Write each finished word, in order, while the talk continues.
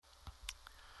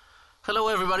Hello,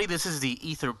 everybody. This is the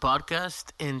Ether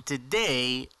Podcast, and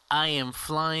today I am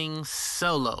flying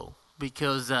solo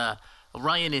because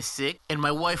Ryan is sick, and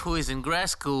my wife, who is in grad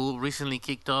school, recently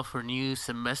kicked off her new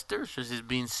semester. So she's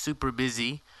been super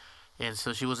busy, and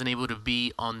so she wasn't able to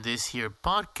be on this here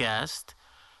podcast.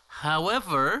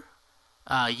 However,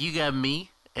 you got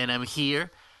me, and I'm here,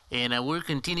 and we're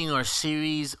continuing our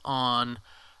series on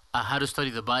how to study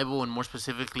the Bible, and more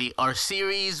specifically, our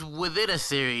series within a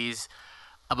series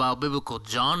about biblical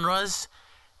genres.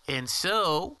 And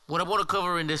so, what I want to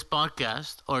cover in this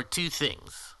podcast are two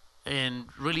things. And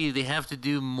really, they have to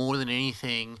do more than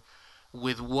anything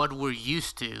with what we're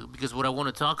used to. Because what I want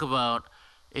to talk about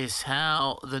is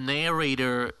how the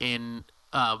narrator in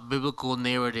biblical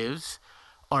narratives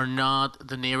are not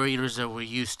the narrators that we're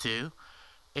used to.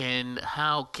 And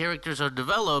how characters are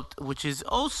developed, which is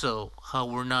also how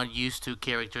we're not used to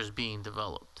characters being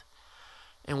developed.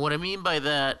 And what I mean by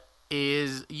that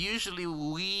is usually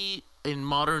we in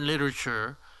modern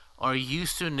literature are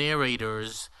used to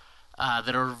narrators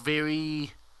that are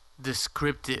very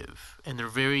descriptive and they're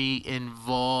very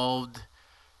involved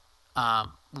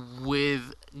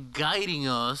with guiding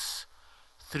us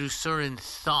through certain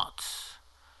thoughts.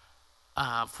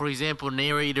 For example,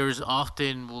 narrators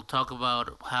often will talk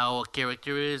about how a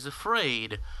character is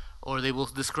afraid, or they will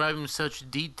describe in such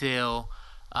detail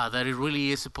that it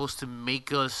really is supposed to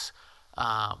make us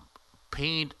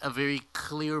paint a very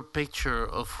clear picture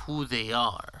of who they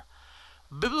are.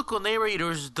 Biblical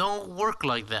narrators don't work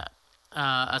like that.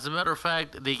 As a matter of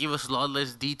fact, they give us a lot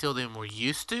less detail than we're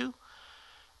used to.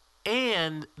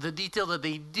 And the detail that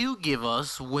they do give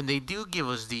us, when they do give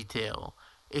us detail,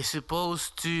 is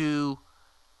supposed to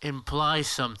imply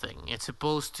something. It's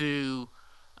supposed to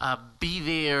be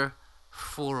there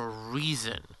for a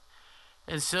reason.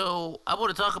 And so I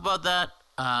want to talk about that,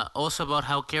 also about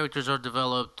how characters are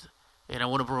developed, and I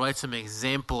want to provide some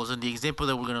examples. And the example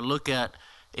that we're going to look at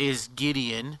is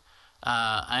Gideon.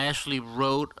 I actually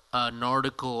wrote an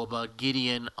article about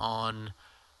Gideon on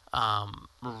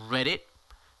Reddit,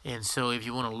 and so if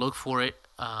you want to look for it,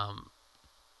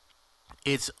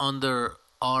 it's under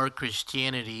Our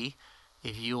Christianity.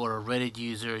 If you are a Reddit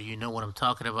user, you know what I'm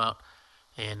talking about.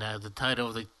 And the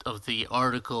title of the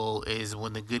article is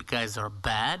 "When the Good Guys Are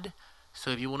Bad."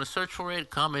 So if you want to search for it,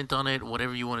 comment on it,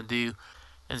 whatever you want to do.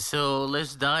 And so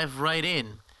let's dive right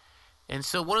in. And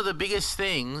so one of the biggest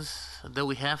things that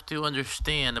we have to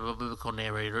understand about biblical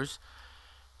narrators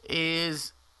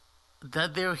is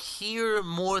that they're here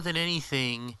more than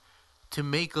anything to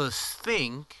make us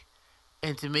think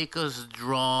and to make us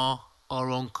draw our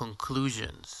own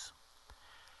conclusions.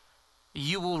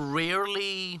 You will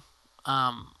rarely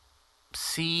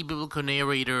see biblical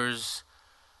narrators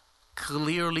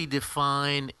clearly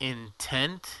define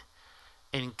intent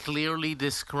and clearly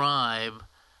describe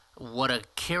what a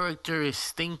character is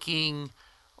thinking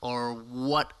or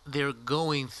what they're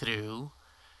going through,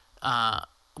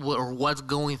 or what's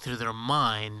going through their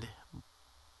mind.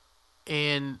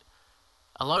 And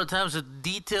a lot of times the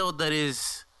detail that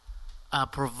is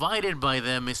provided by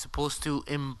them is supposed to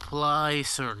imply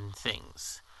certain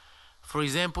things. For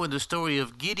example, in the story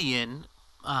of Gideon,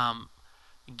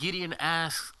 Gideon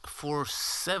asks for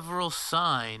several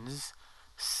signs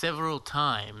several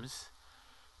times,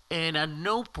 and at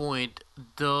no point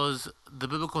does the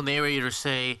biblical narrator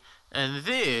say, and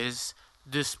this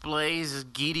displays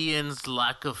Gideon's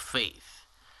lack of faith.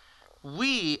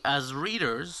 We, as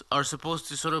readers, are supposed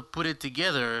to sort of put it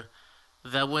together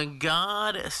that when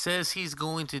God says He's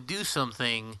going to do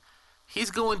something,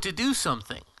 He's going to do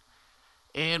something.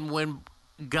 And when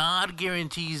God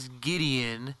guarantees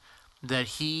Gideon that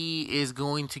He is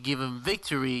going to give him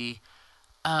victory,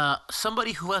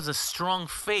 somebody who has a strong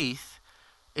faith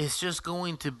is just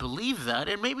going to believe that,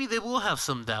 and maybe they will have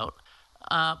some doubt.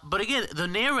 But again, the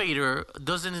narrator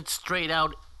doesn't straight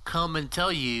out come and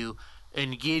tell you,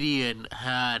 and Gideon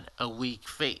had a weak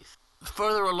faith.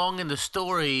 Further along in the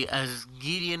story, as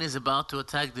Gideon is about to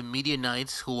attack the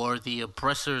Midianites, who are the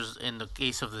oppressors in the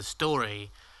case of the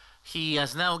story, he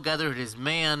has now gathered his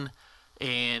man,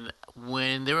 and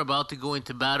when they're about to go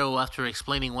into battle after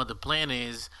explaining what the plan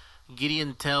is,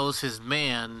 Gideon tells his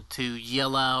man to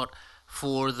yell out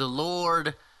for the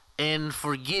Lord and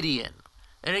for Gideon.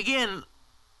 And again,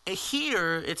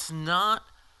 here it's not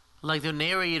like the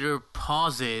narrator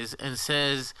pauses and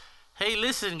says, hey,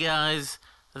 listen, guys,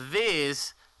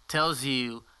 this tells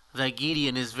you that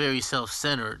Gideon is very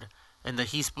self-centered and that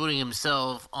he's putting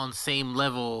himself on same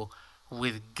level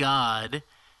with God,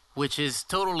 which is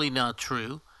totally not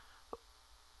true.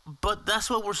 But that's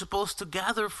what we're supposed to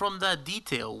gather from that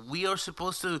detail. It's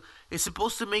supposed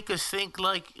to make us think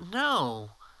like,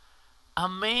 no, a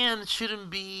man shouldn't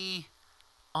be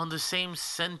on the same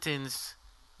sentence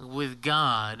with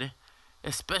God,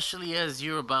 especially as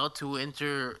you're about to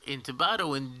enter into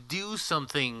battle and do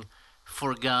something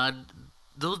for God.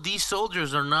 These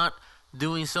soldiers are not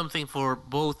doing something for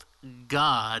both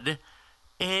God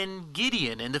and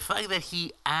Gideon. And the fact that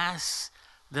he asks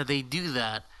that they do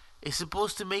that is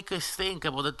supposed to make us think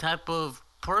about the type of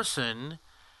person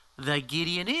that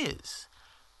Gideon is.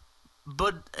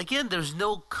 But again, there's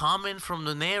no comment from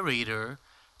the narrator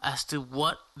as to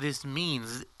what this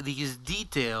means. These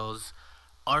details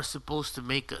are supposed to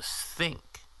make us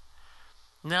think.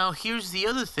 Now, here's the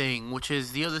other thing, which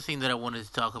is the other thing that I wanted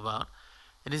to talk about,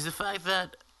 and is the fact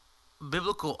that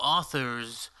biblical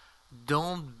authors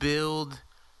don't build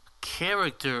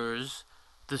characters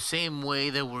the same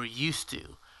way that we're used to.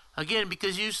 Again,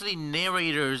 because usually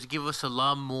narrators give us a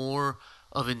lot more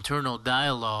of internal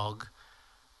dialogue.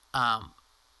 Um,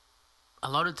 a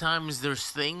lot of times there's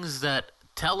things that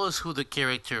tell us who the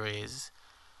character is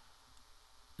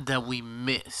that we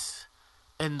miss.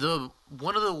 And the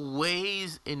one of the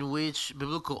ways in which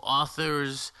biblical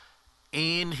authors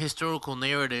and historical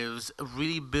narratives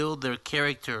really build their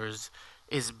characters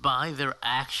is by their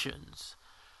actions.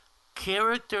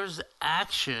 Characters'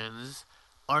 actions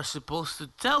are supposed to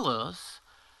tell us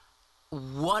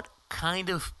what kind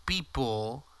of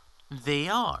people they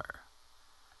are.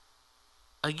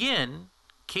 Again,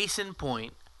 case in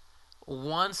point,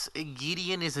 once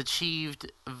Gideon is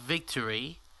achieved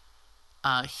victory,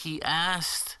 he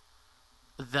asked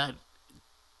that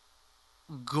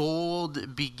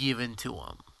gold be given to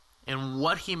him. And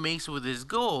what he makes with his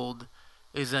gold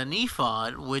is an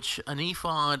ephod, which an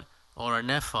ephod or an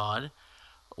ephod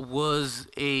was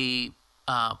a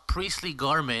priestly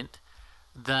garment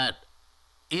that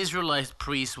Israelite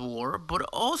priests wore, but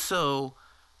also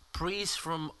priests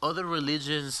from other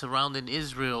religions surrounding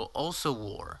Israel also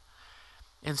wore.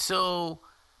 And so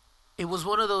it was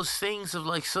one of those things of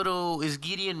like, so is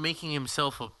Gideon making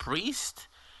himself a priest?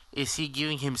 Is he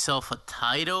giving himself a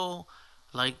title?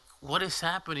 Like, what is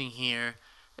happening here?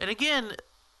 And again,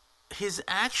 his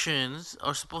actions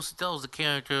are supposed to tell us the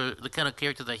kind of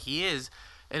character that he is.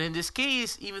 And in this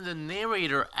case, even the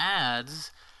narrator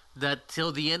adds that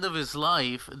till the end of his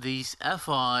life, this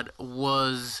ephod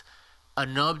was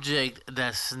an object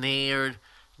that snared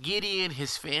Gideon,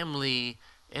 his family,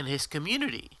 and his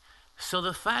community. So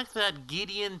the fact that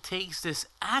Gideon takes this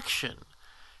action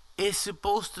is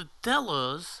supposed to tell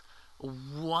us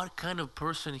what kind of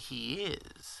person he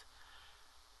is.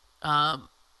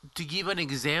 To give an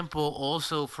example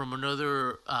also from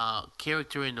another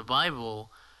character in the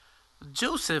Bible,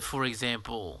 Joseph, for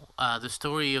example, the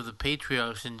story of the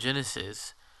patriarchs in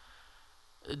Genesis,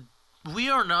 we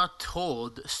are not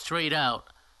told straight out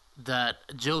that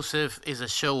Joseph is a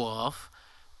show off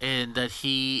and that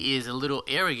he is a little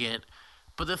arrogant,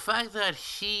 but the fact that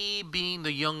he, being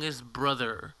the youngest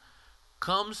brother,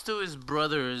 comes to his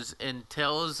brothers and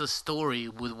tells a story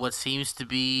with what seems to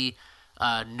be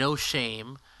no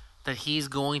shame, that he's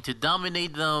going to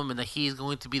dominate them and that he's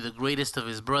going to be the greatest of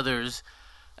his brothers.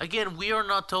 Again, we are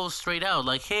not told straight out,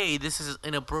 like, hey, this is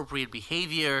inappropriate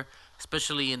behavior,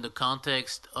 especially in the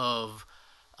context of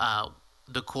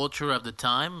the culture of the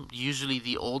time. Usually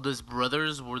the oldest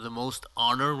brothers were the most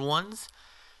honored ones.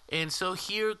 And so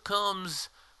here comes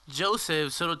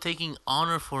Joseph sort of taking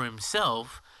honor for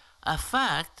himself, a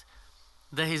fact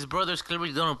that his brothers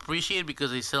clearly don't appreciate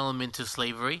because they sell him into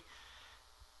slavery.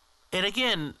 And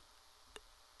again,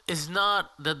 it's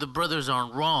not that the brothers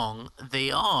aren't wrong,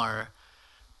 they are,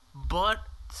 but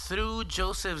through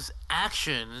Joseph's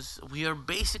actions, we are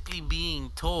basically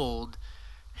being told,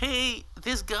 hey,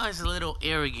 this guy's a little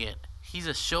arrogant. He's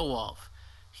a show off.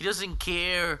 He doesn't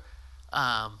care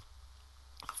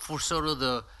for sort of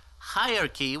the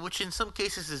hierarchy, which in some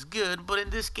cases is good, but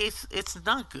in this case, it's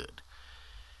not good.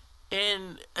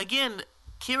 And again,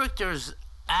 characters'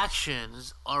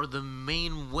 actions are the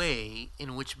main way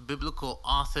in which biblical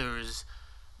authors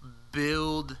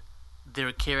build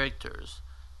their characters.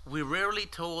 We're rarely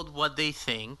told what they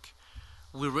think.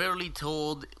 We're rarely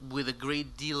told with a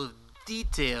great deal of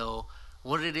detail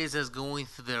what it is that's going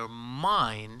through their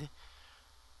mind.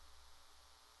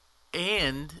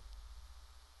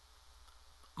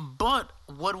 But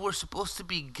what we're supposed to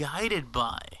be guided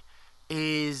by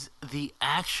is the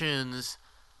actions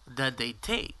that they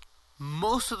take.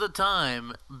 Most of the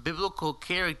time, biblical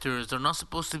characters are not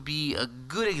supposed to be a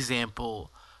good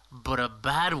example, but a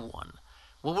bad one.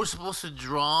 What we're supposed to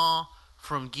draw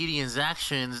from Gideon's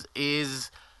actions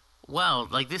is, wow,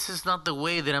 like this is not the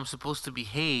way that I'm supposed to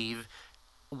behave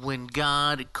when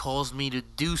God calls me to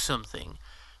do something.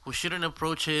 We shouldn't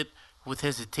approach it with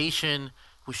hesitation.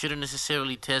 We shouldn't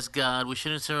necessarily test God. We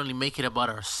shouldn't necessarily make it about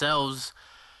ourselves.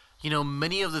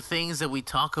 Many of the things that we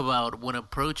talk about when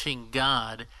approaching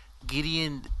God,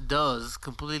 Gideon does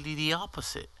completely the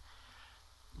opposite.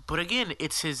 But again,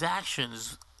 it's his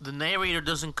actions. The narrator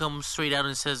doesn't come straight out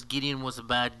and says Gideon was a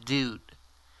bad dude.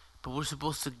 But we're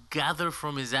supposed to gather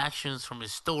from his actions, from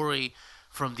his story,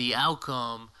 from the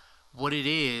outcome, what it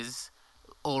is,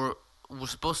 or we're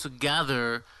supposed to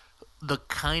gather the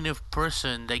kind of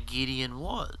person that Gideon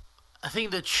was. I think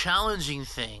the challenging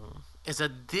thing is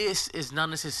that this is not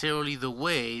necessarily the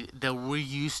way that we're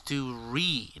used to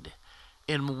read.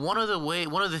 And one of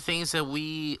the things that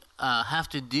we have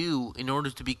to do in order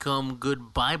to become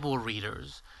good Bible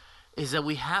readers is that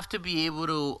we have to be able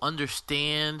to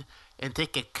understand and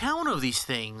take account of these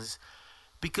things,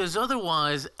 because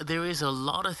otherwise there is a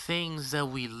lot of things that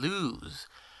we lose.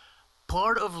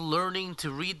 Part of learning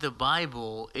to read the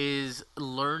Bible is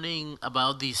learning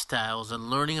about these styles and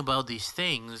learning about these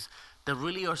things that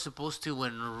really are supposed to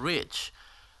enrich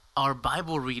our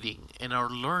Bible reading and our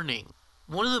learning.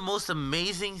 One of the most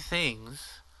amazing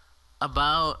things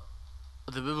about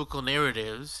the biblical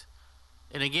narratives,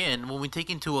 and again, when we take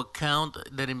into account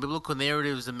that in biblical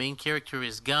narratives the main character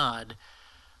is God,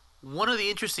 one of the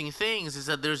interesting things is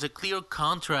that there's a clear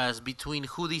contrast between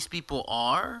who these people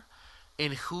are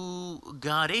and who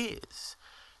God is.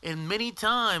 And many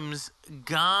times,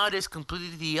 God is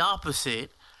completely the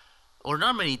opposite, or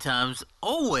not many times,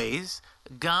 always,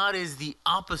 God is the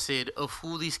opposite of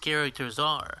who these characters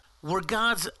are. Where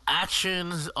God's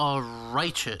actions are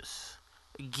righteous,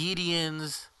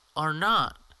 Gideon's are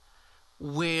not.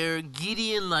 Where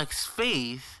Gideon lacks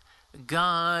faith,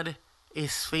 God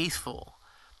is faithful.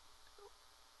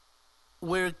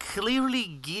 Where clearly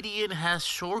Gideon has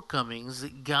shortcomings,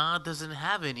 God doesn't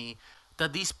have any.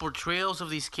 That these portrayals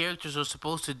of these characters are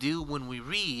supposed to do when we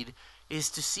read is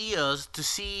to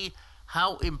see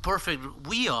how imperfect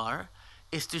we are,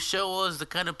 is to show us the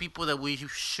kind of people that we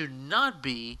should not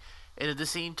be, and at the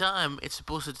same time, it's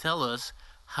supposed to tell us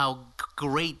how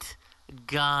great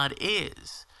God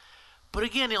is. But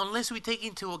again, unless we take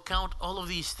into account all of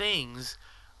these things,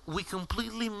 we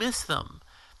completely miss them.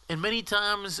 And many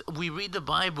times we read the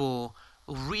Bible,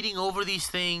 reading over these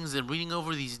things and reading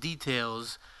over these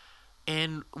details,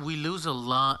 and we lose a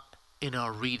lot in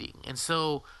our reading. And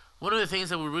so, one of the things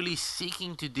that we're really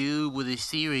seeking to do with this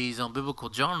series on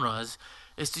biblical genres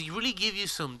is to really give you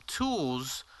some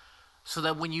tools so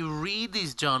that when you read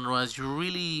these genres, you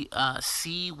really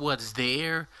see what's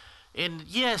there. And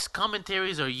yes,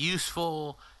 commentaries are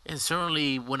useful, and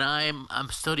certainly when I'm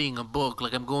studying a book,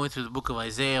 like I'm going through the book of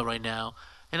Isaiah right now,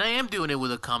 and I am doing it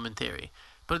with a commentary.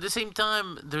 But at the same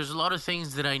time, there's a lot of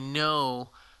things that I know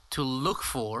to look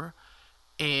for,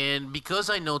 and because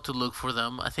I know to look for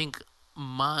them, I think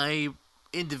my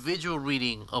individual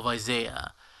reading of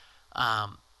Isaiah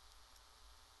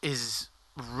is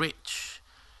rich.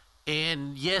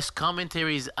 And yes,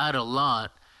 commentaries add a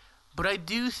lot, but I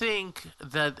do think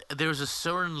that there's a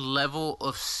certain level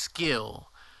of skill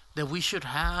that we should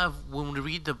have when we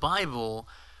read the Bible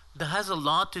that has a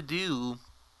lot to do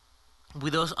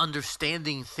with us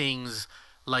understanding things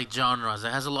like genres.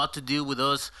 That has a lot to do with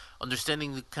us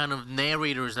understanding the kind of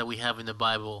narrators that we have in the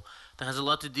Bible. That has a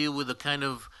lot to do with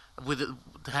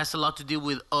has a lot to do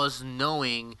with us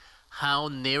knowing how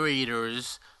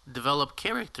narrators develop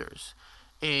characters.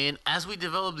 And as we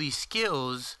develop these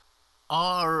skills,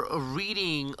 our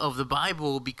reading of the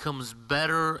Bible becomes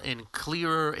better and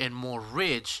clearer and more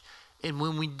rich. And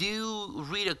when we do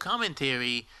read a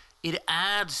commentary, it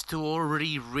adds to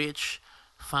already rich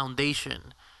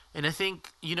foundation. And I think,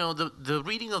 the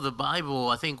reading of the Bible,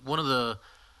 I think one of the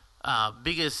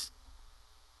biggest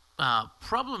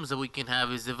problems that we can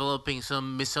have is developing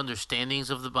some misunderstandings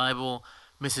of the Bible,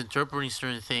 misinterpreting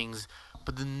certain things.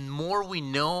 But the more we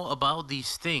know about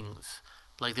these things,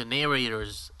 like the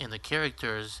narrators and the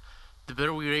characters, the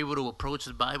better we're able to approach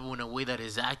the Bible in a way that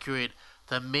is accurate,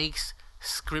 that makes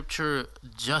Scripture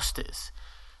justice.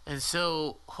 And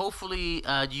so, hopefully,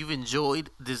 you've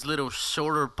enjoyed this little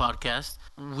shorter podcast.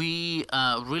 We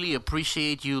really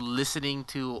appreciate you listening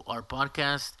to our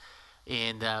podcast.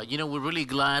 And, we're really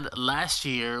glad last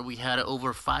year we had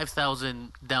over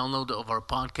 5,000 downloads of our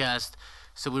podcast.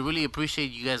 So, we really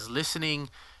appreciate you guys listening.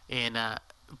 And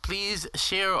please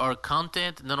share our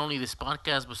content, not only this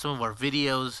podcast, but some of our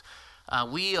videos.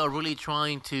 We are really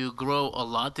trying to grow a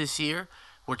lot this year.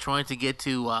 We're trying to get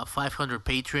to 500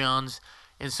 Patreons.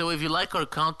 And so if you like our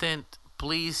content,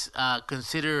 please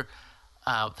consider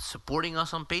supporting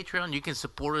us on Patreon. You can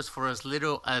support us for as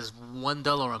little as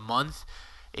 $1 a month.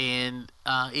 And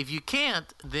if you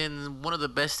can't, then one of the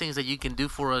best things that you can do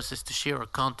for us is to share our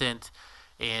content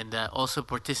and also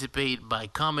participate by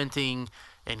commenting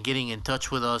and getting in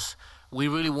touch with us. We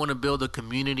really want to build a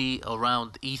community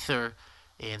around Ether.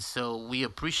 And so we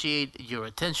appreciate your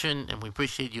attention and we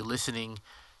appreciate you listening.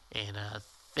 And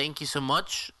thank you so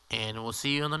much. And we'll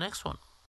see you on the next one.